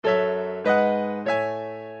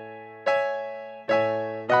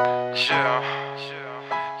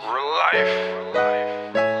Real life.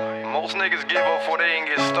 Most niggas give up before they even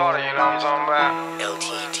get started, you know what I'm talking about?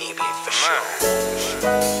 LTTB for sure.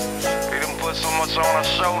 We done put so much on our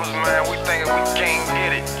shoulders, man, we thinking we can't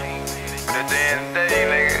get it. But at the end of the day,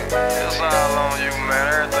 nigga, it's all on you, man.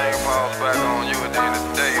 Everything falls back on you at the end of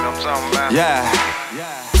the day, you know what I'm talking about? Yeah.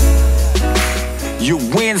 You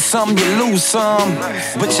win some, you lose some,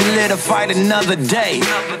 but you live to fight another day.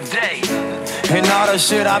 And all the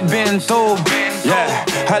shit I've been through, yeah,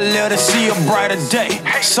 I live to see a brighter day.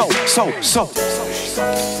 So,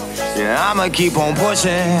 yeah, I'ma keep on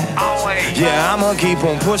pushing. Yeah, I'ma keep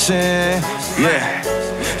on pushing.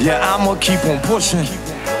 Yeah, I'ma keep on pushing.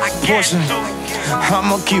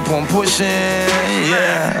 I'ma keep on pushing,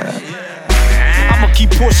 yeah. I'ma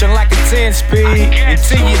keep pushing like a 10-speed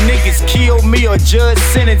until you niggas kill me or judge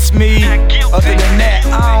sentence me. Other than that,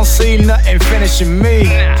 I don't see nothing finishing me.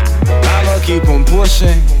 I'ma keep on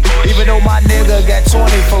pushing, even though my nigga got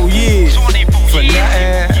 24 years for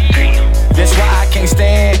nothing. That's why I can't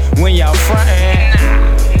stand when y'all frontin'.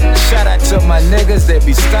 Shout out to my niggas that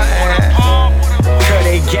be stuntin', cause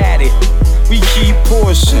they got it. We keep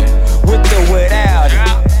pushing, with or without it,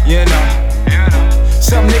 you know.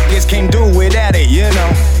 Some niggas can't do without it, you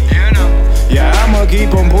know. Yeah, I'ma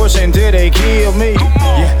keep on pushing till they kill me.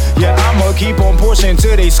 Yeah, I'ma keep on pushing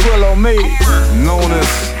till they squill on me.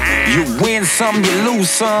 Nooniss. You win some, you lose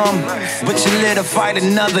some, but you live to fight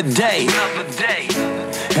another day.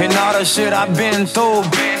 And all the shit I've been through,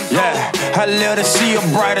 yeah, I live to see a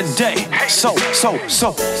brighter day. So,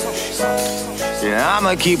 yeah,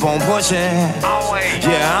 I'ma keep on pushing.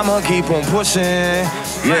 Yeah, I'ma keep on pushing.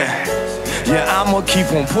 Yeah, I'ma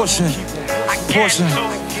keep on pushing.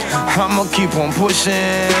 I'ma keep on pushing,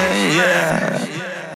 yeah.